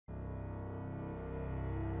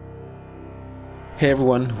Hey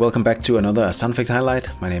everyone, welcome back to another sound effect highlight.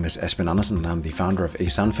 My name is Esben Andersen and I'm the founder of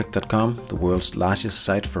asoundeffect.com, the world's largest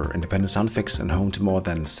site for independent sound effects and home to more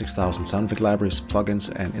than 6,000 sound effect libraries,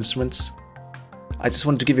 plugins and instruments. I just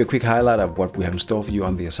wanted to give you a quick highlight of what we have in store for you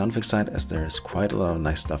on the sound effects side, as there is quite a lot of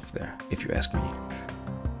nice stuff there, if you ask me.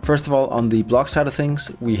 First of all, on the blog side of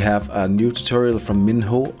things, we have a new tutorial from Minh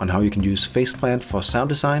Ho on how you can use Faceplant for sound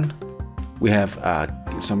design. We have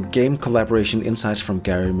some game collaboration insights from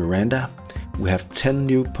Miranda. We have 10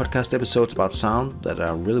 new podcast episodes about sound that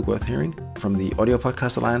are really worth hearing from the Audio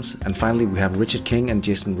Podcast Alliance. And finally, we have Richard King and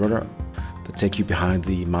Jason Rutter that take you behind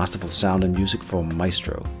the masterful sound and music for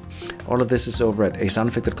Maestro. All of this is over at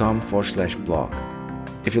asoundeffect.com/blog.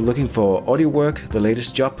 If you're looking for audio work, the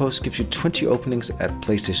latest job post gives you 20 openings at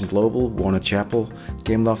PlayStation Global, Warner Chappell,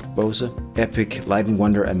 Gameloft, Bose, Epic, Light &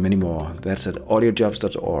 Wonder, and many more. That's at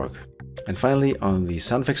audiojobs.org. And finally, on the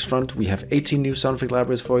sound effects front, we have 18 new sound effect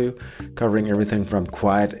libraries for you, covering everything from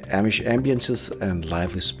quiet Amish ambiences and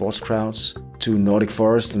lively sports crowds, to Nordic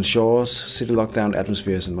forests and shores, city lockdown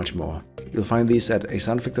atmospheres, and much more. You'll find these at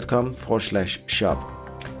asoundeffect.com/shop.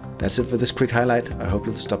 That's it for this quick highlight. I hope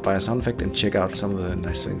you'll stop by a sound effect and check out some of the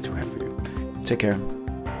nice things we have for you. Take care.